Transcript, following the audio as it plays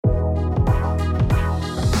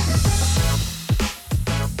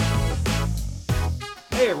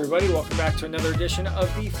Hey everybody, welcome back to another edition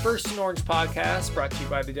of the First and Orange podcast, brought to you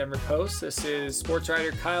by the Denver Post. This is sports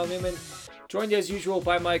writer Kyle Newman, joined as usual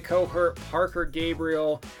by my cohort Parker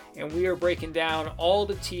Gabriel, and we are breaking down all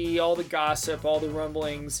the tea, all the gossip, all the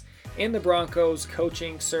rumblings in the Broncos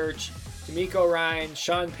coaching search. DeMeco Ryans,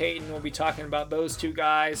 Sean Payton, we'll be talking about those two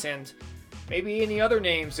guys and maybe any other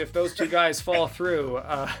names if those two guys fall through,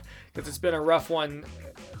 because it's been a rough one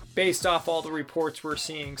based off all the reports we're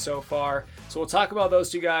seeing so far. So we'll talk about those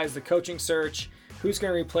two guys, the coaching search, who's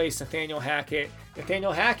going to replace Nathaniel Hackett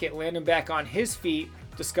landing back on his feet,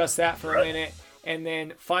 discuss that for a minute, and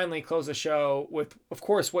then finally close the show with, of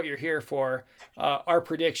course, what you're here for, our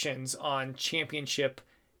predictions on championship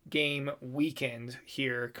game weekend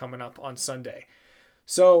here coming up on Sunday.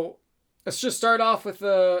 So let's just start off with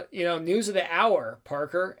the news of the hour,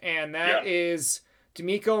 Parker, and that is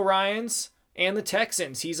DeMeco Ryans and the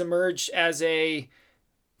Texans. He's emerged as a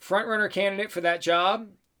front-runner candidate for that job.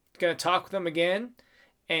 Going to talk with them again.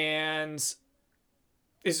 And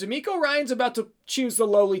is DeMeco Ryans about to choose the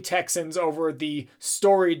lowly Texans over the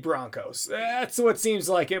storied Broncos? That's what seems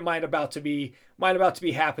like it might about to be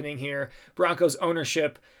happening here. Broncos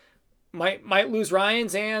ownership might lose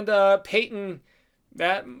Ryans, and Payton.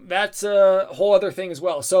 That's a whole other thing as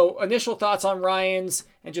well. So initial thoughts on Ryans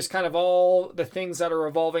and just kind of all the things that are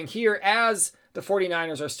evolving here as the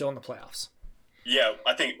 49ers are still in the playoffs. Yeah,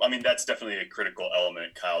 I mean, that's definitely a critical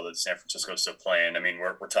element, Kyle, that San Francisco is still playing. I mean,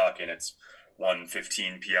 we're talking, it's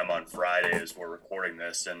 1:15 p.m. on Friday as we're recording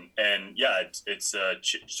this. And yeah, it's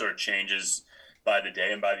sort of changes by the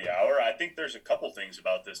day and by the hour. I think there's a couple things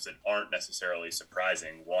about this that aren't necessarily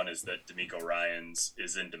surprising. One is that DeMeco Ryans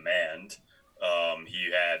is in demand.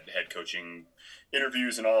 He had head coaching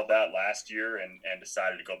interviews and all of that last year and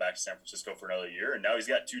decided to go back to San Francisco for another year. And now he's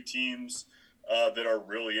got two teams that are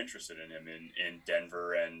really interested in him in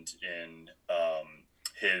Denver and in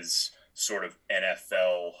his sort of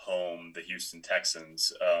NFL home, the Houston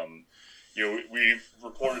Texans. We've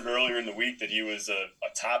reported earlier in the week that he was a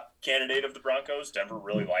top candidate of the Broncos. Denver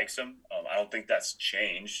really likes him. I don't think that's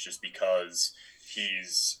changed just because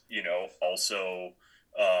he's, also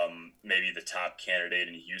maybe the top candidate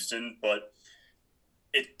in Houston, but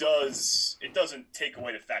it doesn't take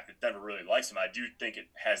away the fact that Denver really likes him. I do think it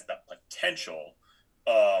has the potential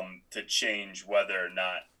to change whether or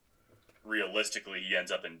not realistically he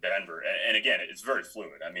ends up in Denver. And again, it's very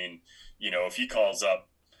fluid. I mean, if he calls up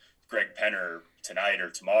Greg Penner tonight or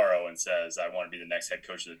tomorrow and says, I want to be the next head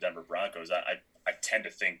coach of the Denver Broncos, I tend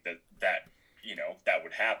to think that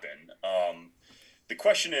would happen. The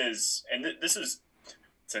question is, and this is,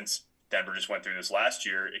 since Denver just went through this last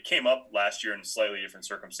year, it came up last year in a slightly different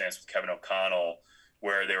circumstance with Kevin O'Connell,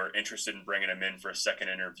 where they were interested in bringing him in for a second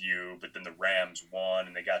interview, but then the Rams won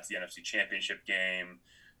and they got to the NFC Championship game.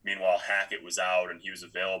 Meanwhile, Hackett was out and he was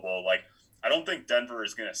available. Like, I don't think Denver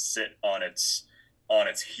is going to sit on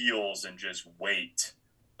its heels and just wait,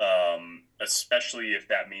 especially if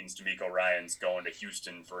that means DeMeco Ryans going to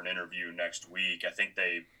Houston for an interview next week. I think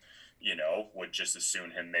they would just as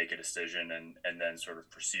soon him make a decision and then sort of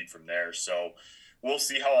proceed from there. So we'll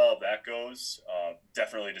see how all of that goes.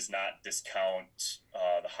 Definitely does not discount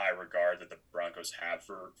the high regard that the Broncos have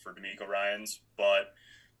for DeMeco Ryans. But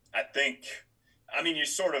I think, you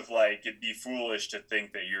sort of it'd be foolish to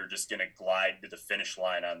think that you're just going to glide to the finish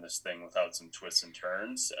line on this thing without some twists and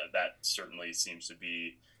turns. That certainly seems to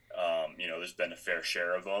be, there's been a fair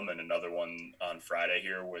share of them, and another one on Friday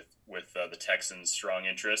here with the Texans' strong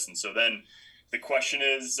interest. And so then the question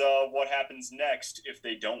is, what happens next if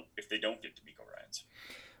they don't get DeMeco Ryans?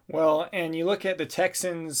 Well, and you look at the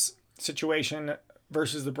Texans' situation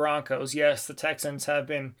versus the Broncos. Yes, the Texans have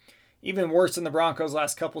been even worse than the Broncos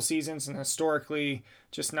last couple seasons and historically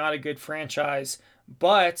just not a good franchise.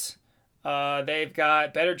 But they've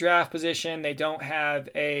got better draft position. They don't have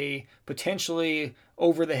a potentially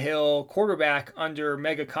over-the-hill quarterback under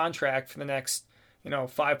mega contract for the next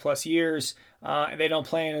 5+ years. They don't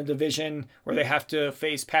play in a division where they have to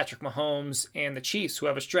face Patrick Mahomes and the Chiefs, who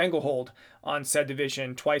have a stranglehold on said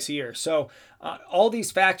division twice a year. So all these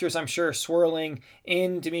factors, I'm sure, swirling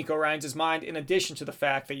in DeMeco Ryans' mind, in addition to the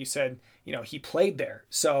fact that you said, he played there.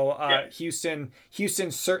 So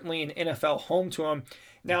Houston's certainly an NFL home to him.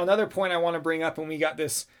 Now, another point I want to bring up, and we got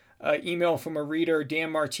this email from a reader,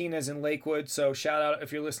 Dan Martinez in Lakewood. So shout out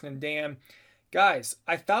if you're listening, Dan. Guys,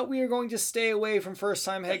 I thought we were going to stay away from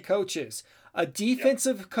first-time head coaches. A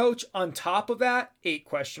defensive coach on top of that, 8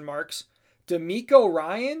 question marks. DeMeco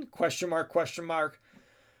Ryan, question mark.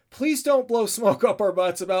 Please don't blow smoke up our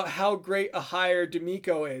butts about how great a hire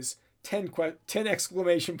DeMeco is. 10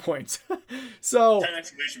 exclamation points. So 10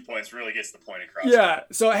 exclamation points really gets the point across. Yeah.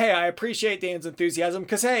 So, hey, I appreciate Dan's enthusiasm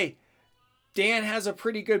because, hey, Dan has a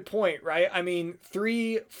pretty good point, right? I mean,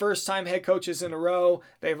 3 first-time head coaches in a row.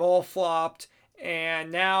 They've all flopped.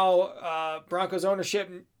 And now Broncos ownership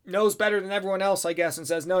knows better than everyone else, I guess, and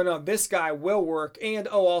says, no, this guy will work. And,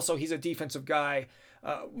 also, he's a defensive guy.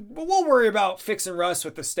 But we'll worry about fixing Russ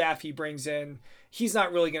with the staff he brings in. He's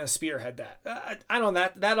not really going to spearhead that. I don't know.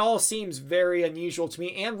 That all seems very unusual to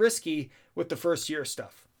me and risky with the first-year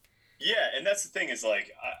stuff. Yeah, and that's the thing is,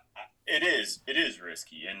 like, it is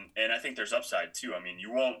risky, and I think there's upside too. I mean,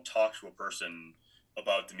 you won't talk to a person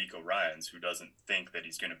about DeMeco Ryans who doesn't think that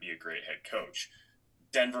he's going to be a great head coach.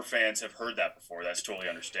 Denver fans have heard that before. That's totally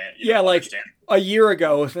understandable. A year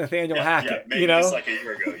ago with Nathaniel Hackett. Yeah, maybe just like a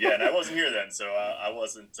year ago. Yeah, and I wasn't here then, so I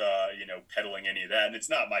wasn't peddling any of that. And it's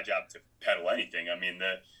not my job to peddle anything. I mean,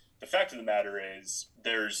 the fact of the matter is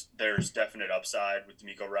there's definite upside with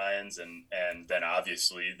DeMeco Ryans, and then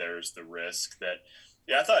obviously there's the risk that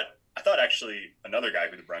I thought actually another guy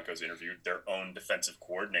who the Broncos interviewed, their own defensive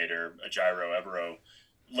coordinator, Ejiro Evero,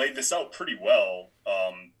 laid this out pretty well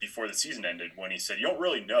before the season ended when he said, you don't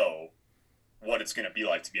really know what it's going to be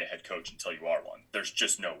like to be a head coach until you are one. There's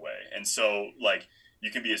just no way. And so, like, you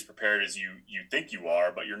can be as prepared as you think you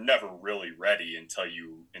are, but you're never really ready until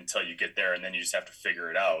you get there, and then you just have to figure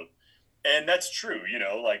it out. And that's true,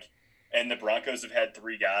 and the Broncos have had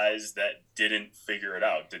 3 guys that didn't figure it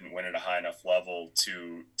out, didn't win at a high enough level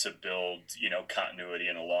to build, continuity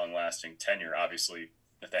and a long-lasting tenure. Obviously,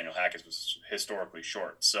 Nathaniel Hackett was historically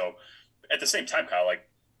short. So at the same time, Kyle, like,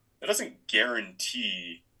 that doesn't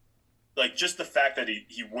guarantee, like, just the fact that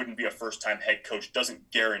he wouldn't be a first-time head coach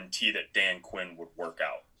doesn't guarantee that Dan Quinn would work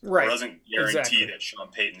out. Right. Or doesn't guarantee that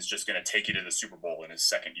Sean Payton's just going to take you to the Super Bowl in his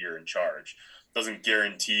second year in charge. Doesn't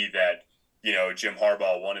guarantee that, Jim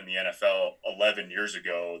Harbaugh won in the NFL 11 years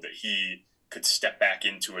ago, that he could step back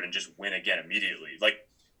into it and just win again immediately. Like,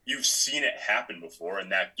 you've seen it happen before,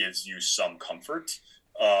 and that gives you some comfort.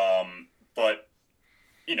 But,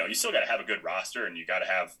 you still got to have a good roster, and you got to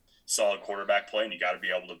have solid quarterback play, and you got to be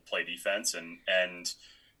able to play defense. And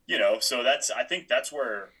so I think that's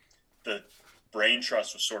where the brain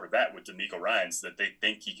trust was sort of at with DeMeco Ryans, that they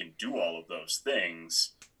think he can do all of those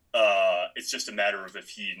things. It's just a matter of if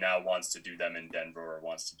he now wants to do them in Denver or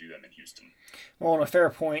wants to do them in Houston. Well, and a fair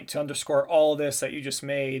point to underscore all of this that you just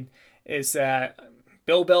made is that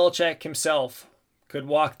Bill Belichick himself could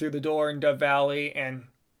walk through the door in Dove Valley and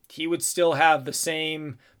he would still have the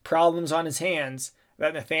same problems on his hands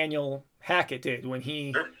that Nathaniel Hackett did when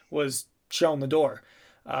he was shown the door.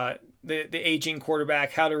 The aging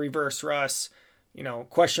quarterback, how to reverse Russ,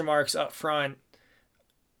 question marks up front,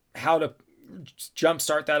 how to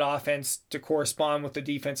jumpstart that offense to correspond with the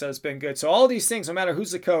defense that has been good. So all these things, no matter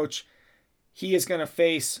who's the coach, he is going to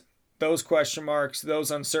face those question marks,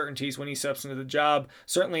 those uncertainties when he steps into the job.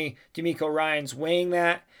 Certainly, DeMeco Ryans weighing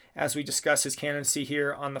that as we discuss his candidacy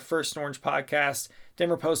here on the First and Orange podcast.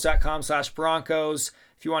 DenverPost.com/Broncos.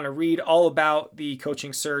 If you want to read all about the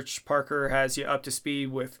coaching search, Parker has you up to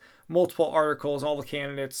speed with multiple articles, all the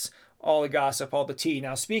candidates, all the gossip, all the tea.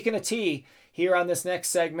 Now, speaking of tea, here on this next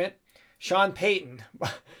segment, Sean Payton.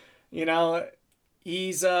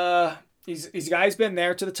 He's guy's been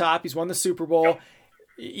there to the top. He's won the Super Bowl. Yep.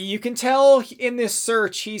 You can tell in this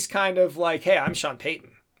search, he's kind of like, hey, I'm Sean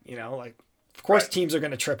Payton. Of course, right. Teams are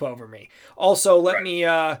going to trip over me. Also, let me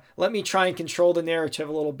try and control the narrative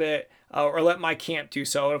a little bit, or let my camp do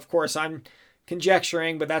so. And of course, I'm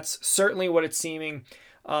conjecturing, but that's certainly what it's seeming.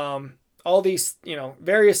 All these,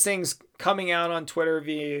 various things coming out on Twitter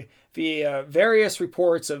via various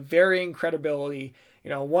reports of varying credibility.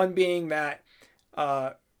 One being that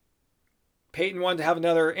Payton wanted to have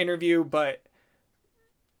another interview, but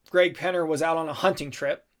Greg Penner was out on a hunting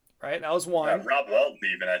trip. Right, that was one. Yeah, Rob Walton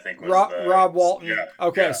even, I think, was Rob Walton. Yeah,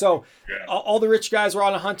 okay, so all the rich guys were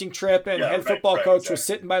on a hunting trip, and head football coach was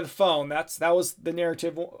sitting by the phone. That was the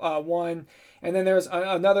narrative one. And then there's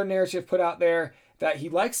another narrative put out there that he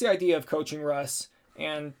likes the idea of coaching Russ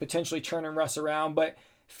and potentially turning Russ around, but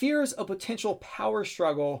fears a potential power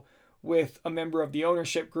struggle with a member of the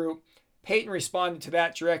ownership group. Payton responded to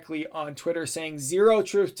that directly on Twitter, saying, "Zero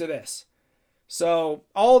truth to this." So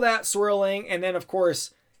all that swirling, and then, of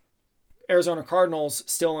course, Arizona Cardinals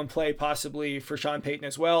still in play possibly for Sean Payton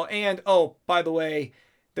as well. And, by the way,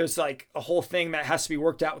 there's like a whole thing that has to be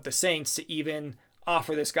worked out with the Saints to even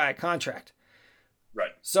offer this guy a contract.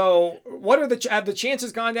 Right. So what are have the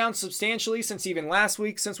chances gone down substantially since even last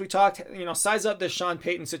week, since we talked, size up this Sean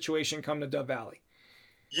Payton situation come to Dove Valley?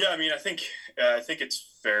 Yeah, I mean, I think it's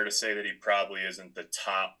fair to say that he probably isn't the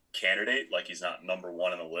top candidate. Like he's not number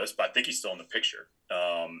one on the list, but I think he's still in the picture.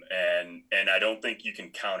 And I don't think you can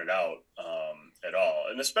count it out at all.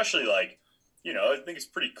 And especially like, I think it's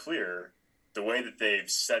pretty clear the way that they've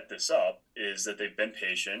set this up is that they've been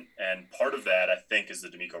patient. And part of that, I think, is the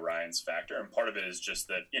D'Amico Ryans factor. And part of it is just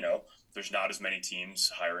that, there's not as many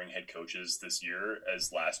teams hiring head coaches this year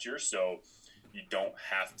as last year. So you don't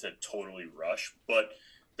have to totally rush. But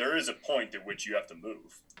there is a point at which you have to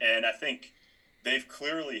move. And I think they've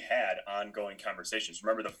clearly had ongoing conversations.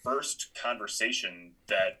 Remember, the first conversation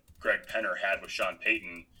that Greg Penner had with Sean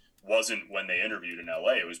Payton wasn't when they interviewed in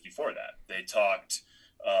LA. It was before that. They talked,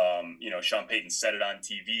 Sean Payton said it on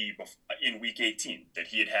TV in week 18 that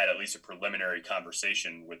he had at least a preliminary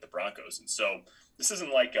conversation with the Broncos. And so this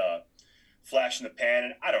isn't like a flash in the pan.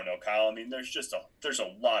 And I don't know, Kyle. I mean, there's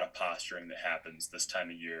a lot of posturing that happens this time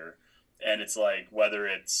of year. And it's like, whether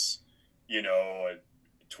it's, a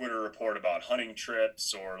Twitter report about hunting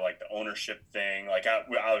trips or like the ownership thing, like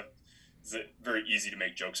it's very easy to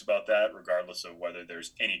make jokes about that, regardless of whether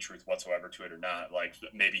there's any truth whatsoever to it or not. Like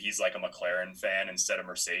maybe he's like a McLaren fan instead of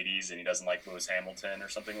Mercedes, and he doesn't like Lewis Hamilton or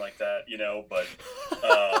something like that, But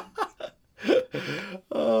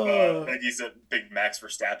maybe he's a big Max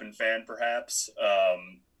Verstappen fan, perhaps.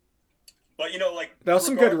 But like that was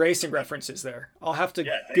some good racing references there. I'll have to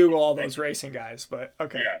Google all those racing guys, but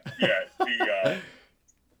okay. Yeah.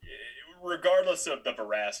 Regardless of the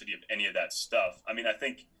veracity of any of that stuff, I mean, I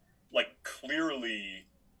think like clearly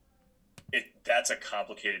that's a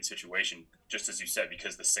complicated situation, just as you said,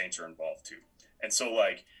 because the Saints are involved too. And so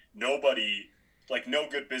like nobody, like no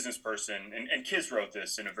good business person, and Kiz wrote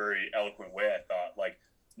this in a very eloquent way, I thought, like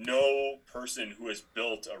no person who has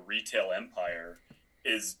built a retail empire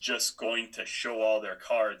is just going to show all their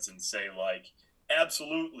cards and say like,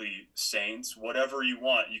 absolutely, Saints, whatever you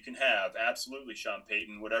want, you can have. Absolutely, Sean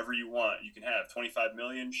Payton, whatever you want, you can have. $25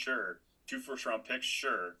 million, sure. 2 first-round picks,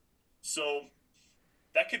 sure. So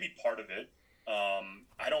that could be part of it.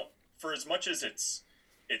 For as much as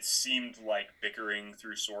it seemed like bickering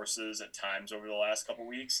through sources at times over the last couple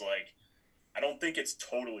weeks, like I don't think it's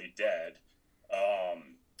totally dead.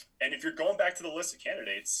 And if you're going back to the list of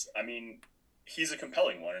candidates, I mean, he's a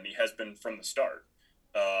compelling one, and he has been from the start.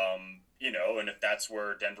 And if that's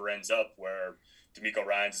where Denver ends up, where D'Amico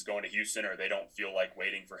Ryans is going to Houston, or they don't feel like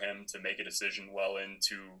waiting for him to make a decision well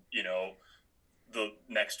into, the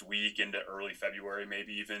next week into early February,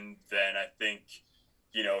 maybe even, then I think,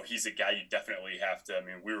 he's a guy you definitely have to, I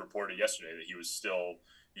mean, we reported yesterday that he was still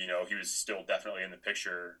definitely in the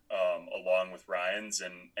picture, along with Ryans,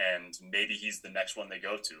 and maybe he's the next one they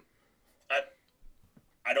go to.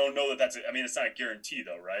 I don't know that it's not a guarantee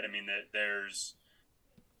though, right? I mean, there's,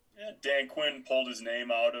 Dan Quinn pulled his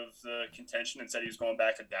name out of the contention and said he was going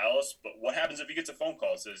back to Dallas. But what happens if he gets a phone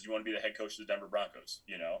call that says, you want to be the head coach of the Denver Broncos?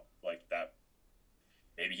 Like that.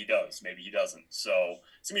 Maybe he does. Maybe he doesn't. So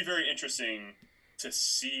it's going to be very interesting to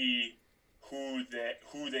see who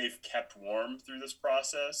they've kept warm through this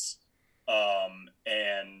process,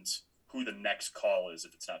 and who the next call is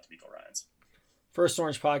if it's not D'Amico Ryans. First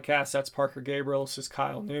Orange Podcast, that's Parker Gabriel. This is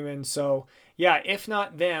Kyle Newman. So, yeah, if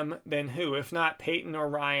not them, then who? If not Peyton or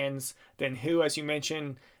Ryans, then who? As you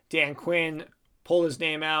mentioned, Dan Quinn pulled his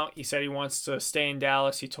name out. He said he wants to stay in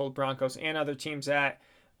Dallas. He told Broncos and other teams that.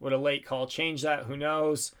 Would a late call change that? Who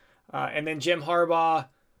knows? And then Jim Harbaugh.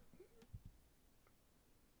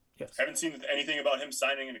 Yes. Haven't seen anything about him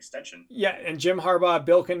signing an extension. Yeah, and Jim Harbaugh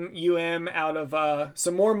bilking out of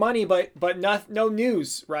some more money, but no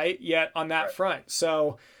news, right, yet on that front.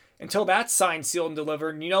 So until that's signed, sealed, and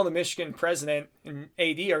delivered, and the Michigan president and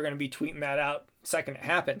AD are going to be tweeting that out second it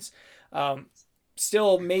happens.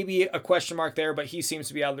 Still maybe a question mark there, but he seems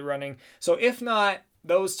to be out of the running. So if not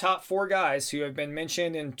those top 4 guys who have been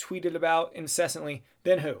mentioned and tweeted about incessantly,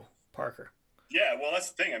 then who, Parker? Yeah, well,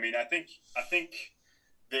 that's the thing. I mean, I think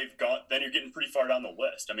they've gone, then you're getting pretty far down the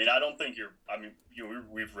list. I mean, I don't think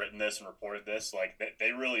we've written this and reported this, like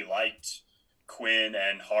they really liked Quinn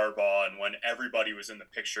and Harbaugh, and when everybody was in the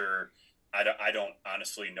picture, I don't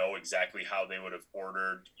honestly know exactly how they would have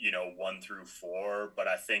ordered, 1 through 4, but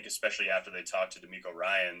I think especially after they talked to D'Amico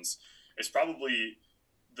Ryans, it's probably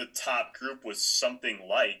the top group was something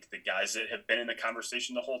like the guys that have been in the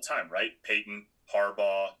conversation the whole time, right? Peyton,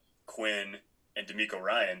 Harbaugh, Quinn, and D'Amico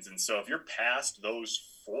Ryans. And so if you're past those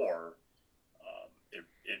 4,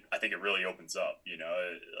 I think it really opens up,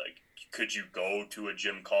 like, could you go to a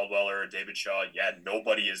Jim Caldwell or a David Shaw? Yeah,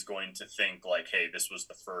 nobody is going to think like, hey, this was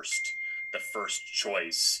the first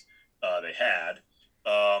choice they had.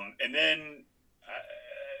 And then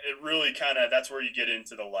it really kind of, that's where you get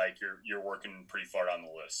into the, like, you're working pretty far down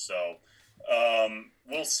the list. So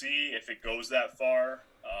We'll see if it goes that far.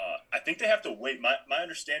 I think they have to wait. My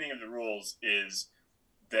understanding of the rules is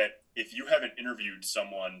that if you haven't interviewed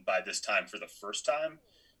someone by this time for the first time,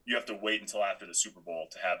 you have to wait until after the Super Bowl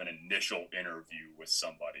to have an initial interview with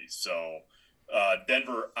somebody. So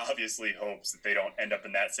Denver obviously hopes that they don't end up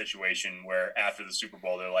in that situation where after the Super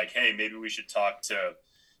Bowl they're like, hey, maybe we should talk to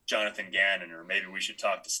Jonathan Gannon, or maybe we should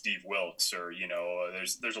talk to Steve Wilkes, or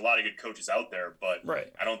there's a lot of good coaches out there, but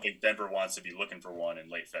Right. I don't think Denver wants to be looking for one in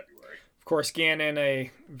late February. Of course, Gannon,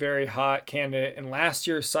 a very hot candidate in last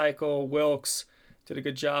year's cycle. Wilkes did a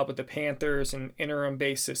good job with the Panthers in interim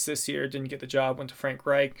basis this year. Didn't get the job, went to Frank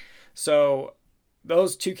Reich. So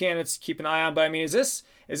those two candidates keep an eye on. But I mean, is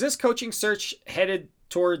this coaching search headed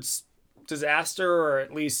towards disaster, or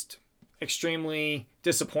at least extremely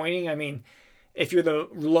disappointing? I mean, if you're the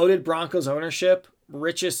loaded Broncos ownership,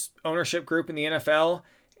 richest ownership group in the NFL,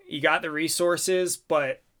 you got the resources,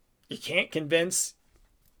 but you can't convince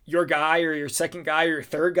your guy or your second guy or your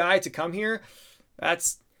third guy to come here.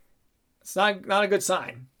 It's not a good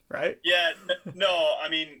sign, right? Yeah, no, I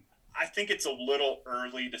mean, I think it's a little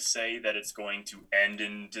early to say that it's going to end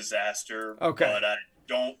in disaster, Okay. but I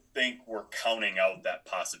don't think we're counting out that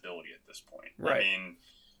possibility at this point. Right. I mean,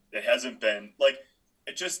 it hasn't been like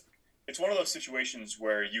it's one of those situations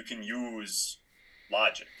where you can use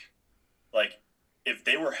logic. Like, if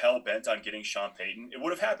they were hell bent on getting Sean Payton, it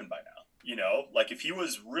would have happened by now. Like if he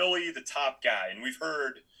was really the top guy, and we've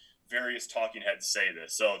heard various talking heads say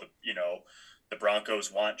this. So the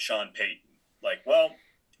Broncos want Sean Payton. Like, well,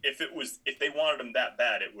 if they wanted him that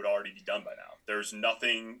bad, it would already be done by now. There's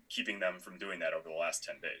nothing keeping them from doing that over the last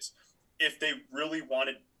 10 days. If they really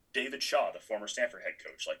wanted David Shaw, the former Stanford head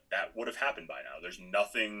coach, like that would have happened by now. There's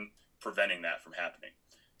nothing preventing that from happening.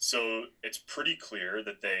 So it's pretty clear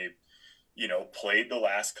that they, played the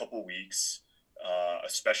last couple weeks,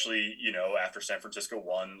 especially, after San Francisco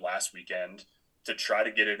won last weekend, to try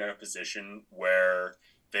to get it in a position where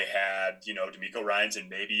they had, DeMeco Ryans and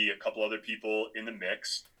maybe a couple other people in the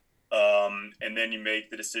mix. And then you make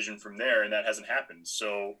the decision from there, and that hasn't happened.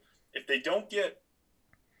 So if they don't get,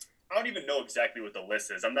 I don't even know exactly what the list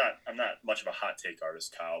is. I'm not much of a hot take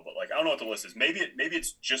artist, Kyle, but like I don't know what the list is. Maybe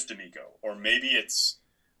it's just DeMeco, or maybe it's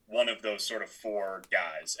one of those sort of four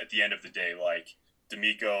guys at the end of the day, like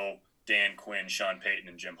DeMeco, Dan Quinn, Sean Payton,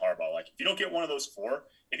 and Jim Harbaugh. Like if you don't get one of those four,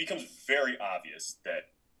 it becomes very obvious that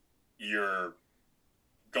you're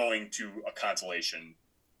going to a consolation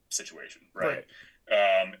situation, right?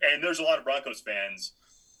 And there's a lot of Broncos fans,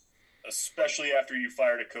 especially after you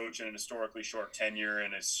fired a coach in an historically short tenure,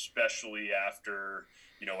 and especially after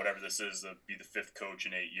whatever this is, be the fifth coach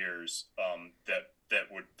in 8 years, that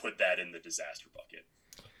would put that in the disaster bucket.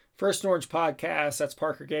 First Orange Podcast. That's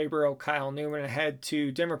Parker Gabriel, Kyle Newman. Head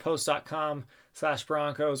to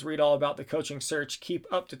denverpost.com/Broncos. Read all about the coaching search. Keep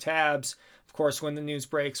up to tabs. Of course, when the news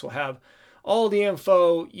breaks, we'll have all the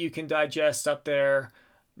info you can digest up there.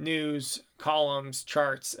 News, columns,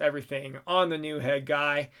 charts, everything on the new head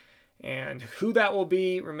guy. And who that will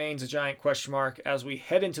be remains a giant question mark as we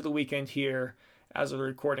head into the weekend here as of the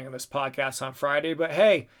recording of this podcast on Friday. But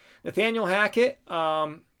hey, Nathaniel Hackett,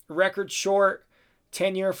 record short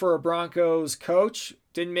tenure for a Broncos coach.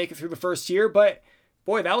 Didn't make it through the first year, but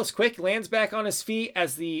boy, that was quick. Lands back on his feet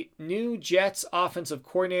as the new Jets offensive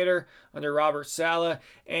coordinator under Robert Saleh.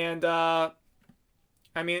 And, on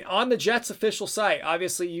the Jets official site,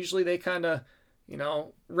 obviously, usually they kind of,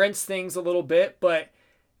 rinse things a little bit, but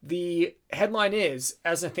the headline is,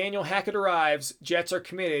 as Nathaniel Hackett arrives, Jets are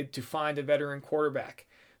committed to find a veteran quarterback.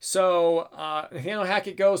 So Nathaniel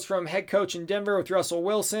Hackett goes from head coach in Denver with Russell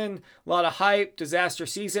Wilson, a lot of hype, disaster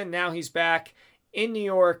season. Now he's back in New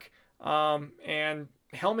York and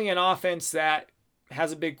helming an offense that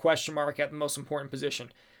has a big question mark at the most important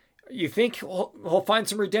position. You think he'll find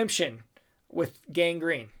some redemption with Gang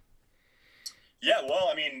Green? Yeah,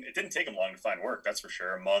 well, it didn't take him long to find work, that's for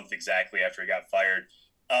sure. A month exactly after he got fired.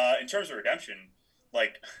 In terms of redemption,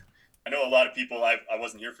 like, I know a lot of people, I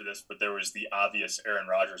wasn't here for this, but there was the obvious Aaron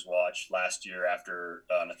Rodgers watch last year after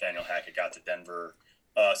Nathaniel Hackett got to Denver.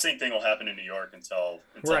 Same thing will happen in New York until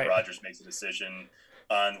right. Rodgers makes a decision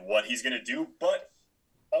on what he's going to do. But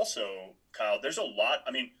also, Kyle, there's a lot.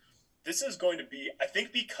 This is going to be, I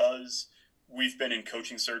think, because we've been in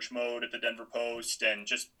coaching search mode at the Denver Post, and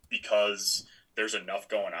just because there's enough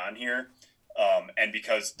going on here. And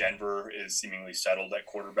because Denver is seemingly settled at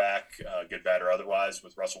quarterback, good, bad, or otherwise,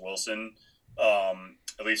 with Russell Wilson,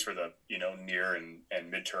 at least for the near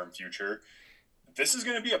and midterm future, this is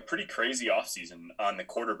going to be a pretty crazy offseason on the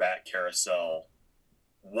quarterback carousel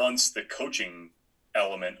once the coaching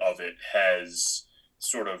element of it has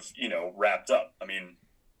sort of wrapped up.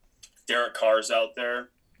 Derek Carr's out there.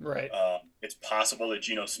 Right. It's possible that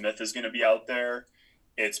Geno Smith is going to be out there.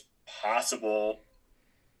 It's possible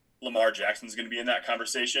Lamar Jackson's going to be in that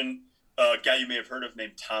conversation. A guy you may have heard of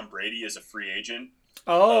named Tom Brady is a free agent.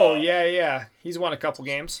 Oh, yeah. He's won a couple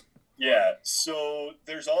games. Yeah, so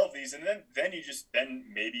there's all of these, and then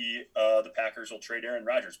maybe the Packers will trade Aaron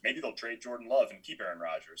Rodgers. Maybe they'll trade Jordan Love and keep Aaron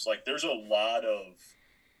Rodgers. Like, there's a lot of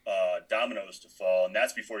dominoes to fall, and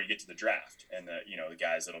that's before you get to the draft and the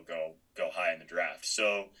guys that'll go high in the draft.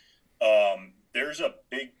 So there's a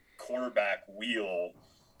big quarterback wheel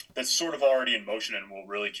that's sort of already in motion and will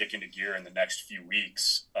really kick into gear in the next few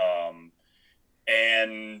weeks.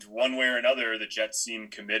 And one way or another, the Jets seem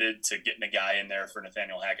committed to getting a guy in there for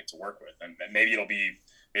Nathaniel Hackett to work with, and maybe it'll be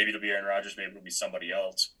Aaron Rodgers, maybe it'll be somebody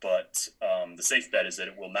else. But the safe bet is that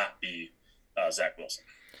it will not be Zach Wilson.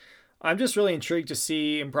 I'm just really intrigued to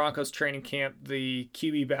see in Broncos training camp the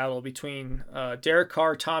QB battle between Derek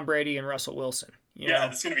Carr, Tom Brady, and Russell Wilson.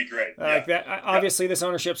 It's going to be great. Like that. Obviously, this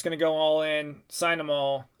ownership's going to go all in, sign them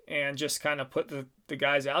all, and just kind of put the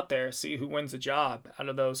guys out there, see who wins the job out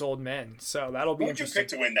of those old men. So that'll be interesting. Who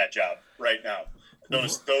would you pick to win that job right now?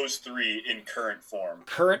 Those three in current form.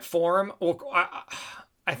 Current form? Well,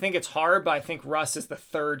 I think it's hard, but I think Russ is the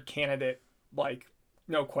third candidate, like,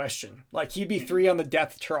 no question. Like, he'd be 3 on the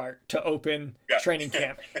depth chart to open training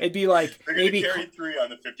camp. It'd be like maybe carry 3 on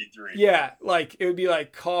the 53. Yeah, like it would be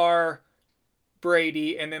like Carr,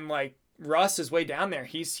 Brady, and then like Russ is way down there.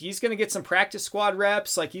 He's gonna get some practice squad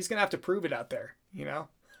reps. Like, he's gonna have to prove it out there.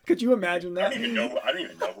 Could you imagine that? I don't even know who I'd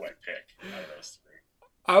pick out of those 3.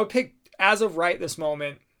 I would pick, as of right this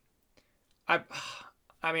moment. I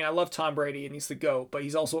mean, I love Tom Brady and he's the GOAT, but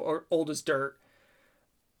he's also old as dirt.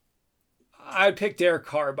 I would pick Derek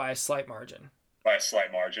Carr by a slight margin.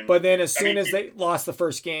 But then as soon as they lost the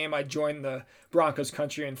first game, I joined the Broncos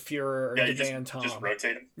country and Fuhrer and Van Tom. Just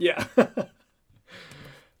rotate him. Yeah.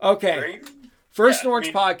 Okay. Great. First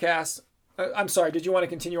Orange podcast. I'm sorry. Did you want to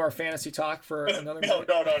continue our fantasy talk for another minute?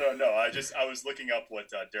 No. I was looking up what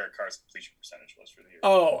Derek Carr's completion percentage was for the year.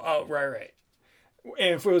 Oh, right.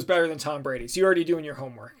 And if it was better than Tom Brady's, you're already doing your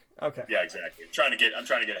homework. Okay. Yeah, exactly. I'm trying to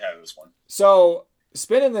get ahead of this one. So,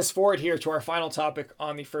 spinning this forward here to our final topic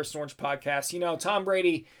on the First Orange podcast. Tom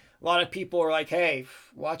Brady, a lot of people are like, hey,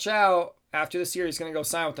 watch out. After this year, he's going to go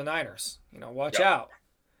sign with the Niners. Watch out.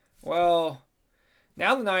 Well,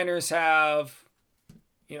 now the Niners have,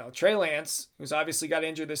 Trey Lance, who's obviously got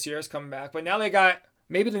injured this year, is coming back. But now they got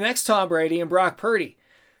maybe the next Tom Brady and Brock Purdy.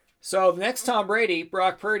 So the next Tom Brady,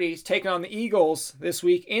 Brock Purdy, is taking on the Eagles this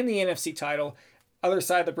week in the NFC title. Other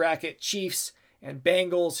side of the bracket, Chiefs and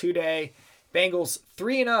Bengals. Who dey? Bengals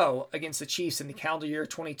 3-0 against the Chiefs in the calendar year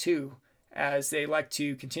 22, as they like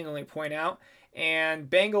to continually point out. And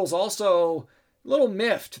Bengals also a little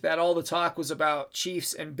miffed that all the talk was about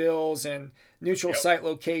Chiefs and Bills and neutral site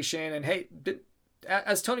location. And hey,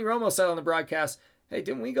 as Tony Romo said on the broadcast, hey,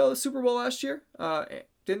 didn't we go to the Super Bowl last year?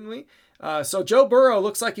 Didn't we? So Joe Burrow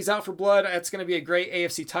looks like he's out for blood. That's going to be a great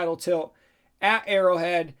AFC title tilt at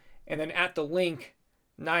Arrowhead, and then at the Link,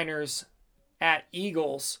 Niners at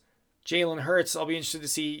Eagles. Jalen Hurts, I'll be interested to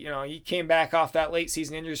see. He came back off that late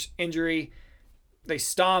season injury. They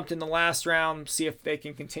stomped in the last round. See if they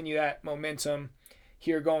can continue that momentum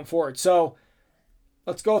here going forward. So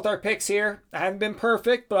let's go with our picks here. I haven't been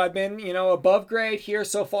perfect, but I've been, above grade here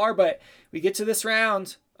so far. But we get to this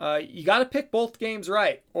round, you got to pick both games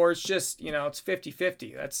right, or it's just, it's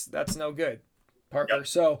 50-50. That's no good, Parker. Yep.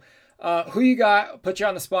 So who you got? Put you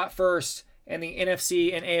on the spot first. And the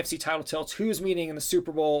NFC and AFC title tilts. Who's meeting in the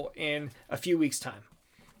Super Bowl in a few weeks' time?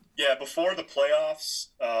 Yeah, before the playoffs,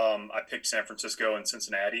 I picked San Francisco and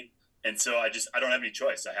Cincinnati, and so I don't have any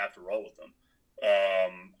choice. I have to roll with them.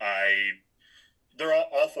 They're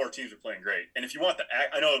all 4 teams are playing great, and if you want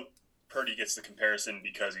I know Purdy gets the comparison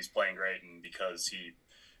because he's playing great and because he,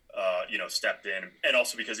 stepped in, and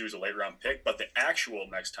also because he was a late round pick. But the actual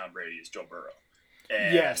next Tom Brady is Joe Burrow.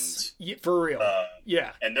 And, yes, for real.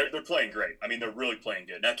 Yeah. And they're playing great. I mean, they're really playing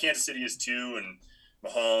good. Now, Kansas City is too, and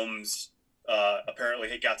Mahomes apparently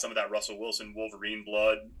he got some of that Russell Wilson Wolverine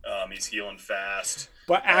blood. He's healing fast.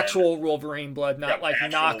 But actual Wolverine blood, not like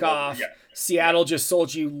knockoff. Seattle just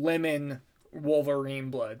sold you lemon Wolverine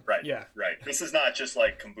blood. Right. Yeah. Right. This is not just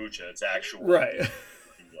like kombucha. It's actual right.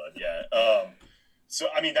 blood. Yeah. So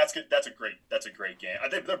I mean, that's good. That's a great game. I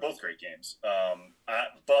think they're both great games.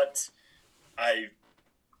 But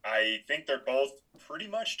I think they're both pretty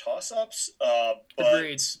much toss-ups. But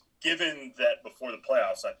Agreed. Given that before the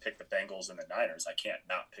playoffs I picked the Bengals and the Niners, I can't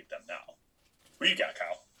not pick them now. What do you got,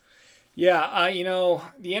 Kyle? Yeah,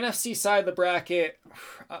 the NFC side of the bracket,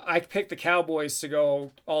 I picked the Cowboys to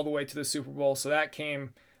go all the way to the Super Bowl, so that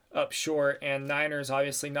came up short, and Niners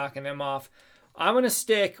obviously knocking them off. I'm going to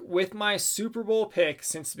stick with my Super Bowl pick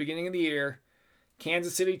since the beginning of the year,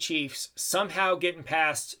 Kansas City Chiefs, somehow getting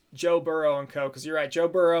past Joe Burrow and co. Because you're right, Joe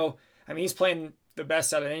Burrow, I mean, he's playing the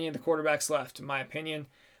best out of any of the quarterbacks left, in my opinion.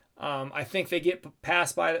 I think they get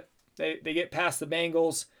past they get past the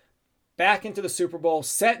Bengals, back into the Super Bowl,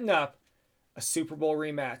 setting up a Super Bowl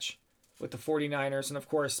rematch with the 49ers. And, of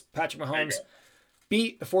course, Patrick Mahomes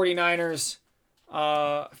beat the 49ers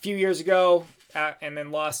a few years ago and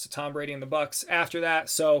then lost to Tom Brady and the Bucs after that.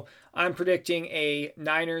 So I'm predicting a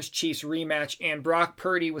Niners-Chiefs rematch and Brock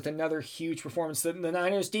Purdy with another huge performance. The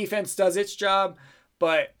Niners defense does its job,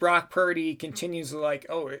 but Brock Purdy continues to like,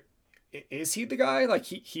 oh, is he the guy? Like,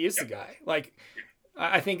 he is the guy. Like,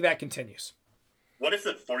 I think that continues. What if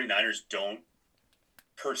the 49ers don't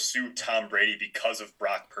pursue Tom Brady because of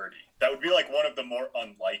Brock Purdy? That would be like one of the more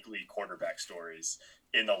unlikely quarterback stories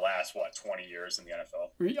in the last, 20 years in the NFL.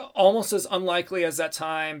 Almost as unlikely as that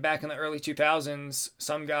time back in the early 2000s,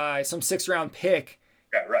 some 6th-round pick,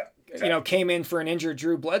 exactly. Came in for an injured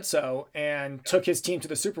Drew Bledsoe and took his team to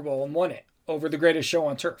the Super Bowl and won it over the greatest show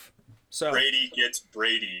on turf. So Brady gets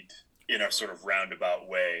Brady'd in a sort of roundabout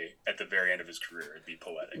way at the very end of his career. It'd be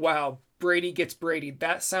poetic. Wow, Brady gets Brady.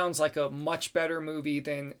 That sounds like a much better movie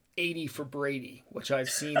than 80 for Brady, which I've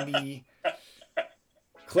seen the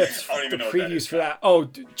clips, the previews for that. Oh,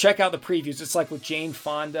 check out the previews. It's like with Jane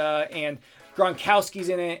Fonda and Gronkowski's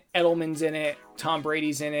in it, Edelman's in it, Tom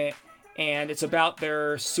Brady's in it, and it's about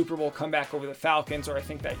their Super Bowl comeback over the Falcons, or I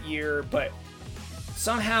think that year, but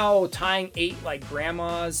somehow tying 8 like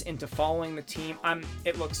grandmas into following the team.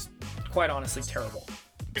 It looks quite honestly terrible.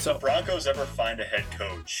 If the Broncos ever find a head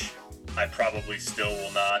coach, I probably still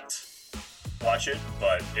will not watch it,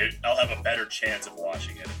 but I'll have a better chance of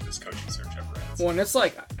watching it if this coaching search ever ends. Well, and it's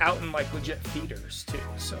like out in like legit theaters too,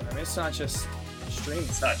 so I mean it's not just streaming.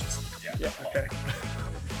 It's not just okay.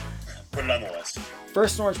 Put it on the list.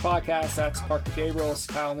 First Orange Podcast, that's Parker Gabriel,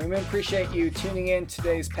 Kyle Newman. Appreciate you tuning in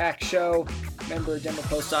today's packed show. Remember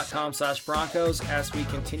denverpost.com/Broncos as we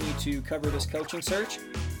continue to cover this coaching search.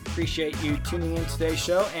 Appreciate you tuning in today's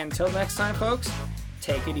show. And until next time, folks,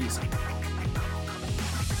 take it easy.